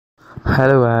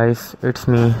Hello guys, it's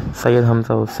me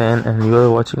I9000 and you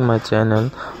are watching my channel.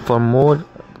 For more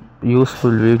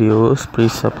useful videos,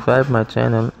 please subscribe my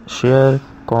channel, share,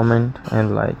 comment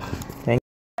and like. Thank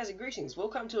Guys and greetings,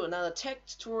 welcome to another tech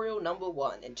tutorial number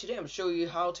 1, and today I'm showing you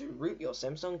how to root your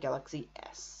Samsung Galaxy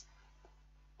S.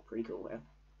 Pretty cool, yeah?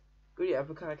 Go to your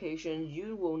application,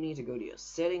 you will need to go to your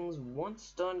settings.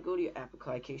 Once done, go to your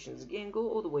applications again, go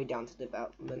all the way down to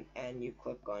development and you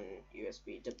click on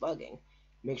USB debugging.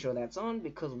 Make sure that's on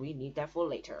because we need that for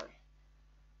later.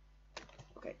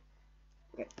 Okay,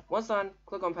 once done,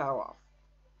 click on power off.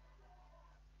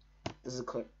 This is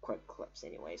quick clips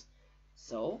anyways.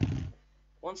 So,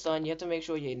 once done, you have to make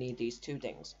sure you need these two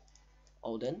things.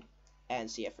 Odin and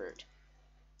CF root.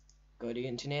 Go to the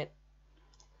internet.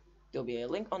 There'll be a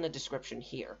link on the description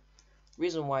here.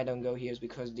 Reason why I don't go here is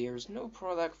because there's no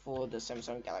product for the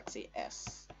Samsung Galaxy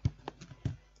S.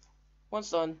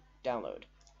 Once done, download.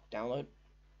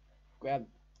 Grab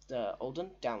the Odin,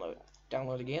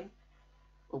 download again.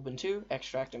 Open to,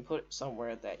 extract and put it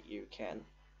somewhere that you can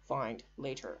find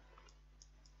later.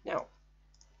 Now,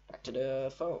 back to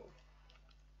the phone.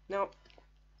 Now,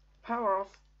 power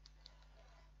off.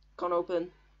 Can't open.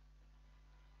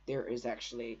 There is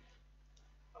actually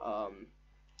a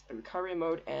recovery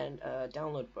mode and a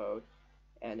download mode,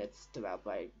 and it's developed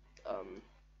by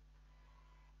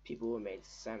people who made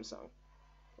Samsung,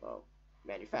 well,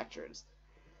 manufacturers.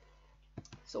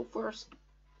 So first,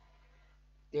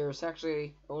 there's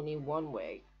actually only one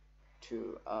way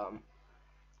to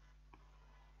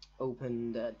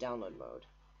open the download mode.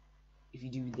 If you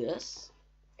do this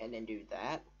and then do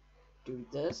that, do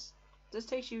this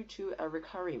takes you to a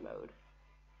recovery mode,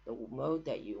 the mode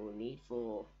that you will need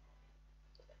for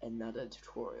another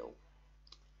tutorial.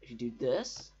 If you do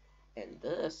this and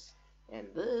this and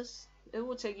this, it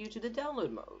will take you to the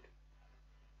download mode.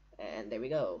 And there we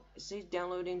go. It says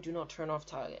downloading, do not turn off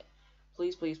target.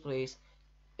 Please,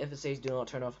 if it says do not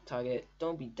turn off target,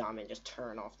 don't be dumb and just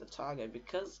turn off the target,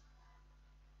 because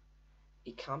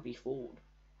it can't be fooled.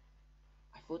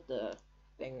 I thought the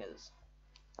thing is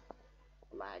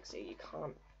lag, so you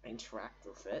can't interact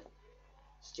with it.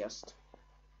 It's just,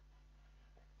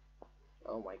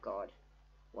 oh my god,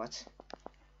 what?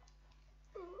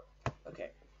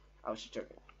 Okay, I was just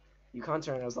joking. You can't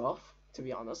turn those off, to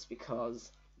be honest,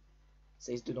 because it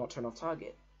says do not turn off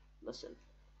target. Listen,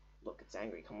 look, it's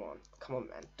angry. Come on,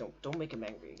 man. Don't make him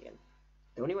angry again.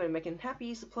 The only way to make him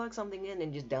happy is to plug something in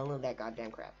and just download that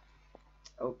goddamn crap.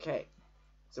 Okay,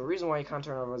 so the reason why you can't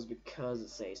turn it off is because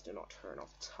it says do not turn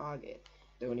off target.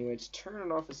 The only way to turn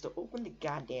it off is to open the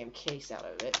goddamn case out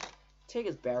of it, take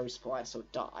its battery supply so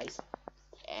it dies,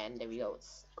 and there we go,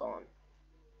 it's gone.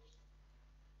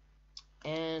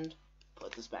 And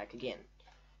put this back again.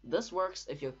 This works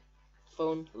if your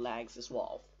phone lags as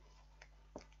well.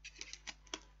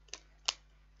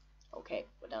 Okay,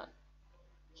 we're done.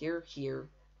 Here.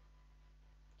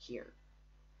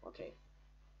 Okay,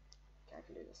 I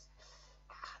can do this.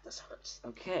 This hurts.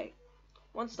 Okay,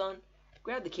 once done,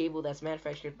 grab the cable that's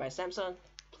manufactured by Samsung,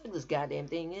 plug this goddamn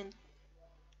thing in.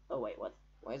 Oh wait, what?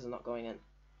 Why is it not going in?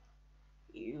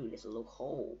 Ew, there's a little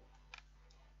hole.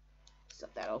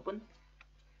 Set that open.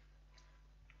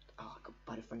 Oh, I got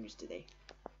butterfingers today.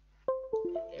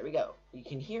 And there we go. You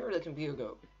can hear the computer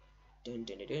go dun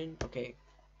dun dun dun. Okay.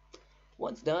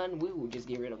 Once done, we will just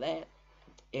get rid of that.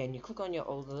 And you click on your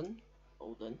Odin,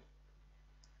 and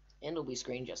it'll be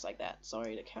screen just like that.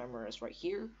 Sorry, the camera is right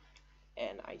here,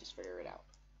 and I just figured it out.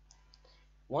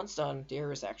 Once done,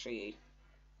 there is actually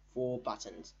 4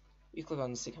 buttons. You click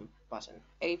on the second button,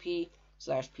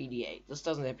 AP/PDA. This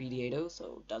doesn't have PDA though,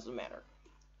 so it doesn't matter.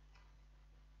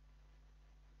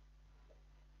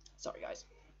 Sorry guys.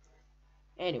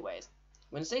 Anyways,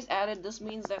 when it says added, this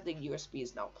means that the USB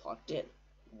is now plugged in.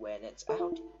 When it's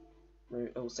out,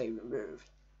 it will say removed.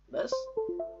 This,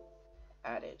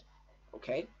 added.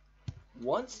 Okay?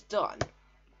 Once done,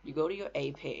 you go to your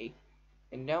AP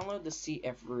and download the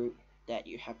CF root that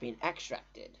you have been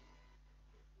extracted.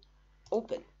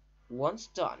 Open. Once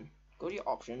done, go to your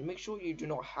option. Make sure you do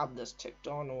not have this ticked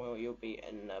on or you'll be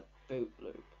in a boot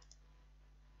loop.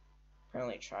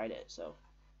 Apparently I tried it, so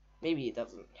maybe it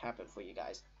doesn't happen for you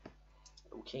guys.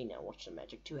 Okay, now watch the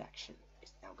magic to action.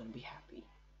 It's now gonna be happy.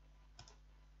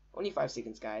 Only 5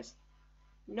 seconds, guys.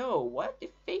 No, what?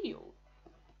 It failed.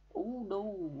 Oh no,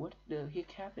 what the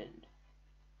heck happened?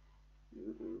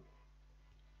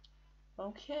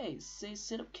 Okay, say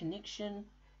set up connection,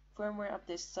 firmware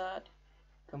update start,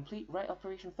 complete write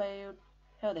operation failed.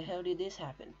 How the hell did this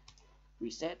happen?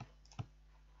 Reset.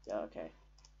 Okay.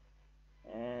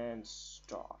 And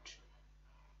start.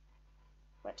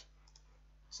 What?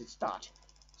 Is it start?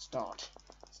 Start.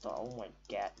 Stop. Oh my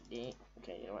god.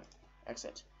 Okay, you know what?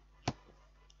 Exit.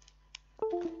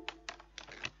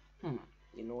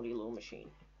 You naughty little machine.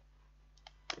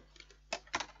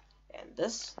 And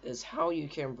this is how you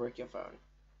can break your phone,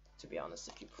 to be honest,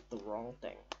 if you put the wrong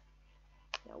thing.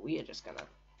 Now we are just gonna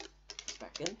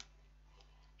back in.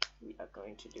 We are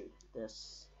going to do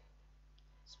this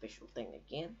special thing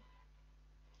again.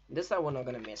 This time we're not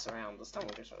gonna mess around. This time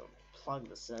we're just gonna plug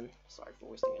this in. Sorry for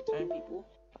wasting your time, people.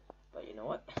 But you know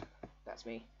what? That's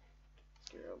me. Let's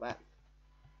get rid of that.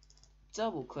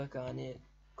 Double click on it.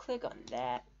 Click on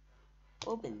that.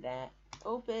 Open that.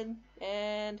 Open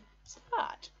and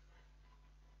start.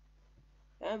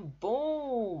 And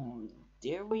boom!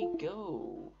 There we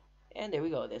go. And there we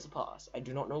go. There's a pause. I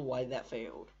do not know why that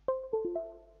failed.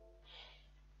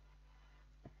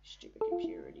 Stupid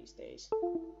computer these days.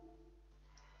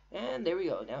 And there we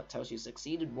go. Now it tells you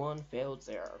succeeded 1, failed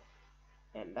 0.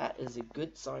 And that is a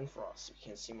good sign for us. You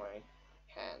can't see my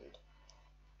hand.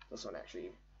 This one actually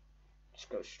just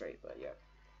goes straight, but yeah.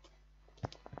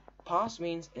 Pass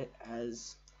means it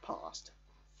has passed.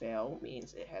 Fail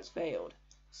means it has failed.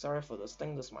 Sorry for this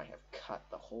thing. This might have cut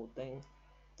the whole thing.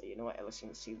 But you know what? At least you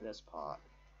can see this part.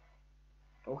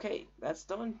 Okay, that's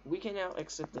done. We can now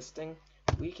exit this thing.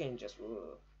 We can just...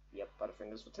 Yep,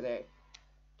 butterfingers for today.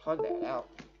 Plug that out.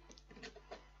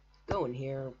 Go in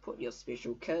here. Put your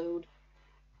special code.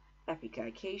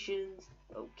 Applications.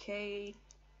 Okay.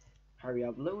 Hurry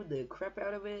up. Load the crap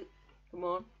out of it. Come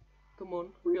on. Come on.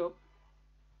 Hurry up.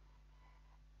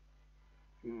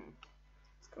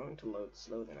 It's going to load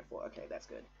slower than I thought. Okay, that's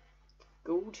good.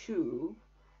 Go to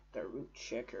the root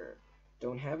checker.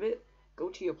 Don't have it? Go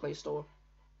to your Play Store.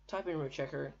 Type in root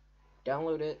checker.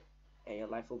 Download it. And your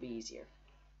life will be easier.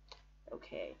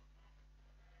 Okay.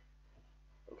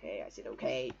 Okay, I said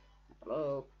okay.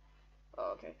 Hello?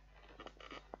 Oh, okay.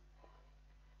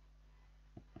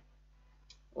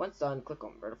 Once done, click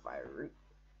on verify root.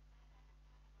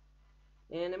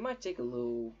 And it might take a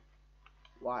little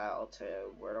while to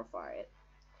verify it.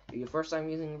 If you're first time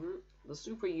using root, the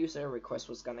super user request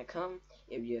was gonna come.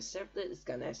 If you accept it, it's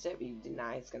gonna accept. If you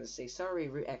deny, it's gonna say sorry,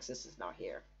 root access is not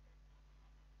here.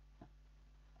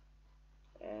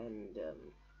 And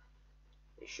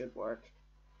it should work.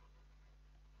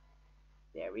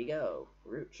 There we go.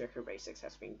 Root checker basics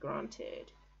has been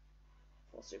granted.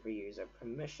 Full super user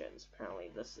permissions. Apparently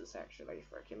this is actually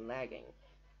freaking lagging.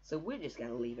 So we're just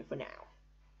gonna leave it for now.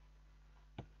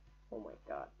 Oh my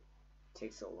god. It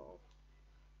takes so long.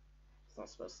 It's not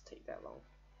supposed to take that long.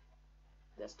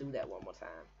 Let's do that one more time.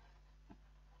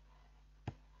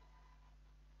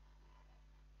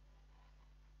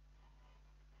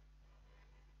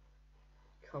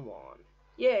 Come on.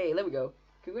 Yay, there we go.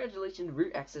 Congratulations,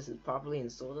 root access is properly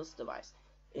installed this device.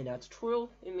 In our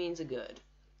tutorial, it means a good.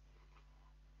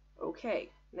 Okay,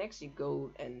 next you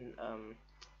go and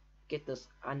get this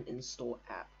uninstall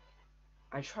app.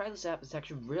 I tried this app, it's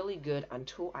actually really good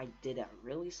until I did a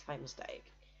really slight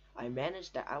mistake. I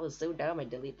managed that I was so dumb I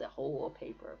deleted the whole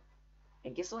wallpaper.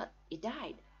 And guess what? It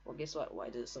died. Well, guess what? Why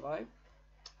did it survive?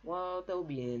 Well, that'll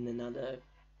be in another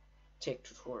tech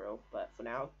tutorial, but for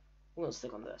now, I'm gonna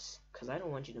stick on this, because I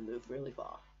don't want you to move really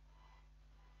far.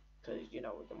 Because, you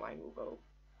know, the mind will go.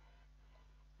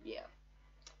 Yeah.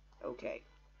 Okay.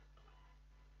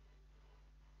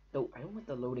 No, I don't want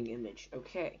the loading image.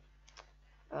 Okay.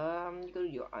 You go to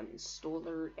your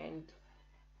uninstaller, and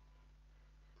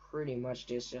pretty much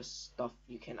there's just stuff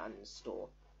you can uninstall,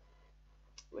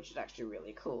 which is actually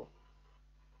really cool.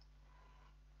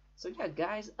 So yeah,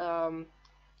 guys,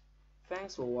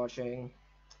 thanks for watching.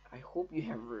 I hope you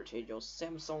have rooted your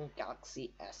Samsung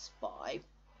Galaxy S5.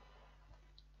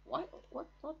 What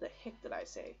the heck did I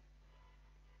say?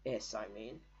 S, I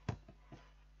mean.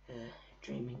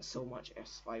 Dreaming so much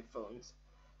S5 phones.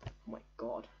 Oh my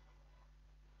god.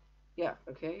 Yeah,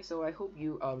 okay, so I hope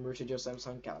you rooted your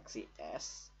Samsung Galaxy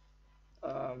S.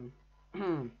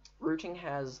 Rooting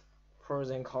has pros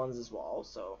and cons as well,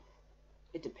 so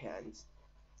it depends.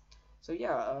 So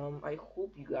yeah, I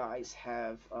hope you guys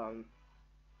have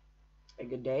a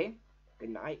good day, good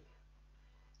night,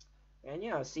 and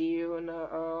yeah, see you in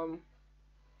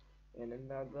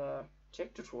another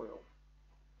tech tutorial.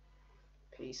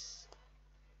 Peace.